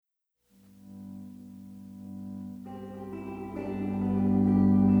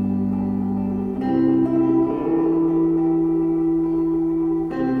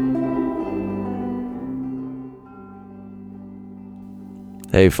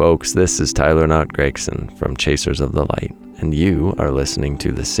Hey folks, this is Knott Gregson from Chasers of the Light, and you are listening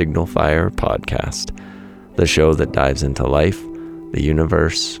to the Signal Fire Podcast, the show that dives into life, the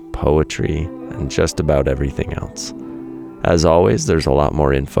universe, poetry, and just about everything else. As always, there's a lot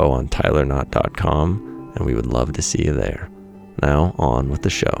more info on TylerKnott.com, and we would love to see you there. Now, on with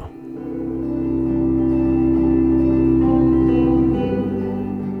the show.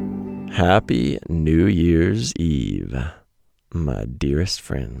 Happy New Year's Eve, my dearest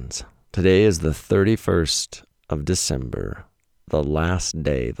friends. Today is the 31st of December, the last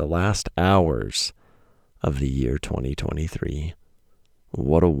day, the last hours of the year 2023.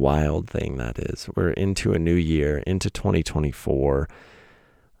 What a wild thing that is. We're into a new year, into 2024.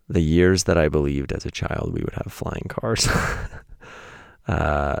 The years that I believed as a child we would have flying cars.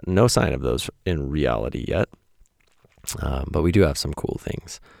 No sign of those in reality yet, but we do have some cool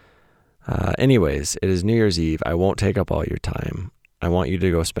things. Anyways, it is New Year's Eve. I won't take up all your time. I want you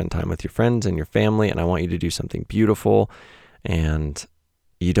to go spend time with your friends and your family, and I want you to do something beautiful, and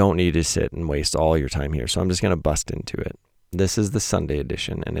you don't need to sit and waste all your time here. So I'm just going to bust into it. This is the Sunday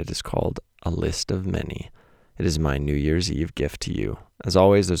edition, and it is called A List of Many. It is my New Year's Eve gift to you. As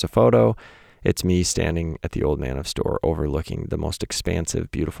always, there's a photo. It's me standing at the Old Man of Store overlooking the most expansive,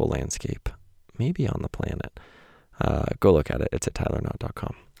 beautiful landscape, maybe on the planet. Go look at it. It's at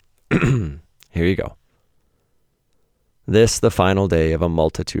TylerKnott.com. Here you go. This, the final day of a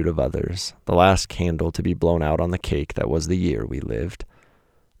multitude of others, the last candle to be blown out on the cake that was the year we lived.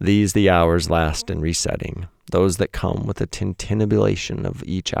 These the hours last in resetting, those that come with a tintinnabulation of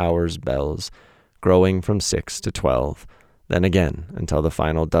each hour's bells, growing from 6 to 12, then again until the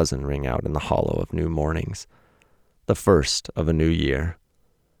final dozen ring out in the hollow of new mornings. The first of a new year.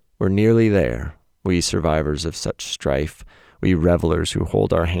 We're nearly there, we survivors of such strife, we revelers who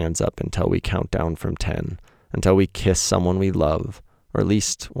hold our hands up until we count down from 10, until we kiss someone we love, or at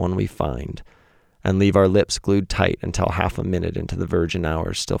least one we find, and leave our lips glued tight until half a minute into the virgin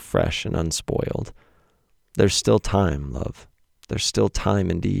hours still fresh and unspoiled. There's still time, love. There's still time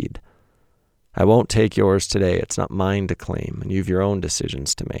indeed. I won't take yours today. It's not mine to claim, and you've your own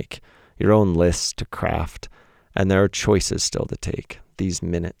decisions to make, your own lists to craft, and there are choices still to take, these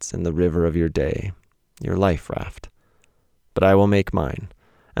minutes in the river of your day, your life raft. But I will make mine,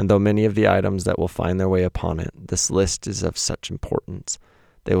 and though many of the items that will find their way upon it, this list is of such importance,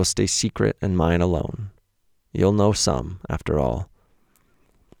 they will stay secret and mine alone. You'll know some, after all.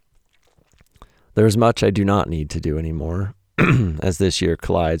 There is much I do not need to do anymore, as this year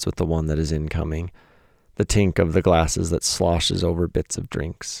collides with the one that is incoming, the tink of the glasses that sloshes over bits of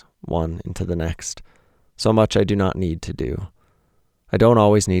drinks, one into the next. So much I do not need to do. I don't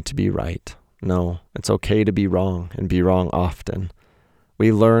always need to be right. No, it's okay to be wrong, and be wrong often.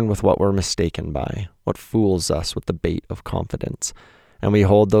 We learn with what we're mistaken by, what fools us with the bait of confidence, and we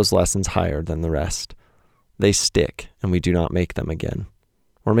hold those lessons higher than the rest. They stick, and we do not make them again.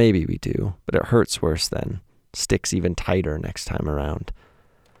 Or maybe we do, but it hurts worse then, sticks even tighter next time around.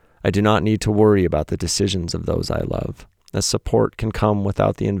 I do not need to worry about the decisions of those I love, as support can come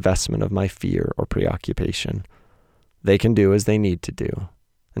without the investment of my fear or preoccupation. They can do as they need to do.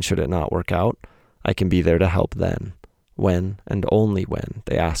 And should it not work out, I can be there to help then, when and only when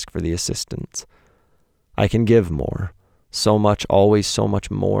they ask for the assistance. I can give more, so much, always so much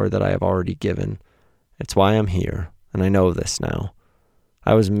more that I have already given. It's why I'm here, and I know this now.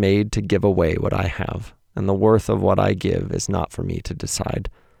 I was made to give away what I have, and the worth of what I give is not for me to decide.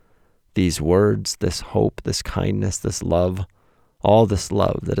 These words, this hope, this kindness, this love, all this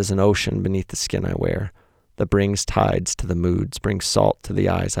love that is an ocean beneath the skin I wear, that brings tides to the moods, brings salt to the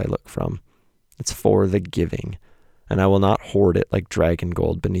eyes I look from. It's for the giving, and I will not hoard it like dragon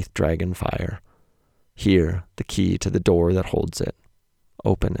gold beneath dragon fire. Here, the key to the door that holds it.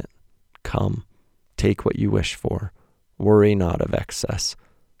 Open it. Come. Take what you wish for. Worry not of excess,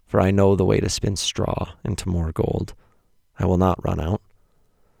 for I know the way to spin straw into more gold. I will not run out.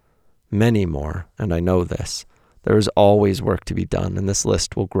 Many more, and I know this. There is always work to be done, and this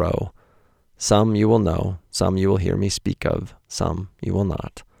list will grow. Some you will know, some you will hear me speak of, some you will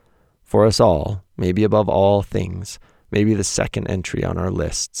not. For us all, maybe above all things, maybe the second entry on our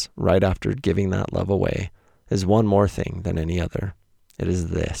lists, right after giving that love away, is one more thing than any other. It is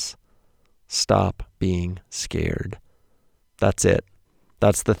this. Stop being scared. That's it.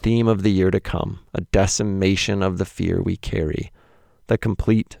 That's the theme of the year to come, a decimation of the fear we carry, the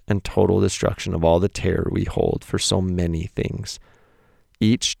complete and total destruction of all the terror we hold for so many things.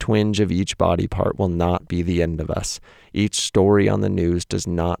 Each twinge of each body part will not be the end of us. Each story on the news does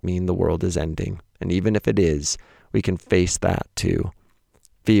not mean the world is ending. And even if it is, we can face that too.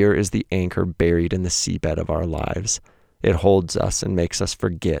 Fear is the anchor buried in the seabed of our lives. It holds us and makes us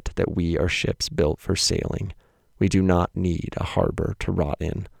forget that we are ships built for sailing. We do not need a harbor to rot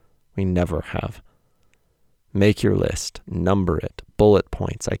in. We never have. Make your list, number it, bullet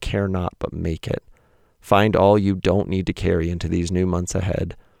points, I care not, but make it. Find all you don't need to carry into these new months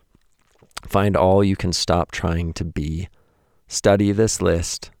ahead. Find all you can stop trying to be. Study this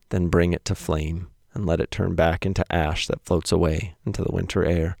list, then bring it to flame, and let it turn back into ash that floats away into the winter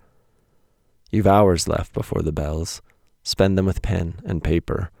air. You've hours left before the bells. Spend them with pen and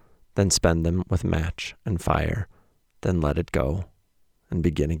paper, then spend them with match and fire, then let it go and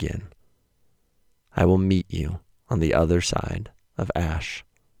begin again. I will meet you on the other side of ash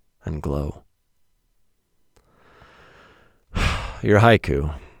and glow. Your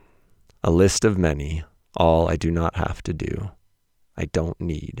haiku, a list of many, all I do not have to do. I don't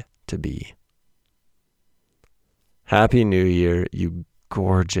need to be. Happy New Year, you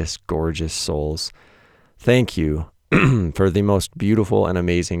gorgeous, gorgeous souls. Thank you for the most beautiful and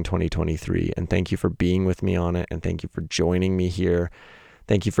amazing 2023. And thank you for being with me on it. And thank you for joining me here.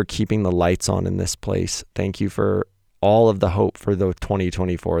 Thank you for keeping the lights on in this place. Thank you for all of the hope for the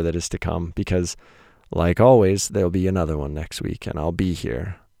 2024 that is to come, because like always, there'll be another one next week and I'll be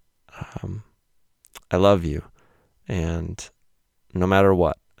here. I love you. And no matter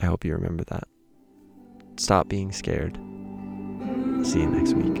what, I hope you remember that. Stop being scared. See you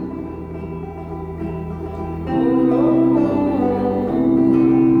next week.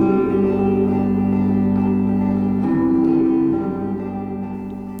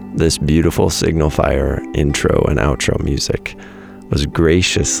 This beautiful Signal Fire intro and outro music was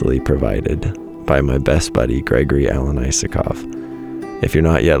graciously provided by my best buddy, Gregory Alan Isakov. If you're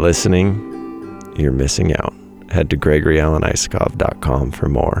not yet listening, you're missing out. Head to GregoryAlanIsakov.com for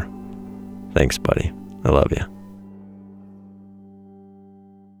more. Thanks, buddy. I love you.